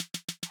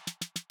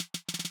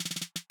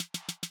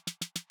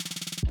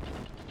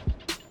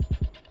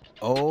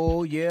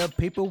Oh, yeah,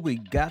 people, we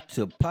got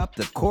to pop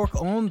the cork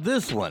on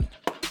this one.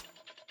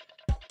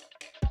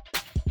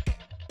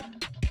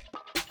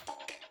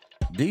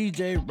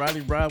 DJ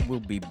Roddy Rod will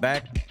be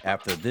back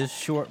after this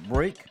short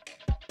break.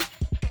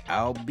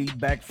 I'll be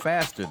back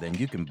faster than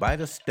you can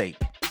bite a steak.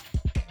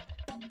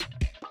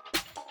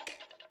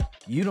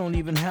 You don't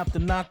even have to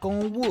knock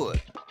on wood.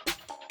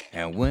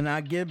 And when I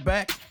get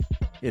back,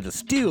 it'll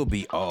still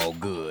be all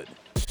good.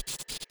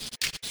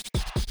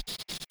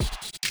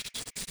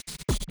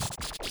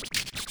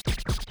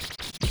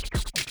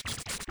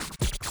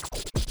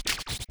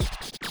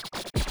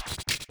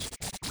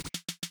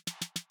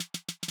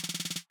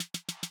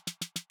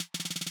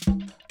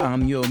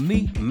 I'm your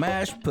meat,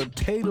 mashed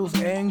potatoes,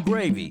 and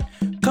gravy.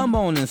 Come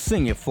on and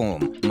sing it for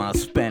 'em, my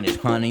Spanish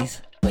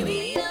honeys.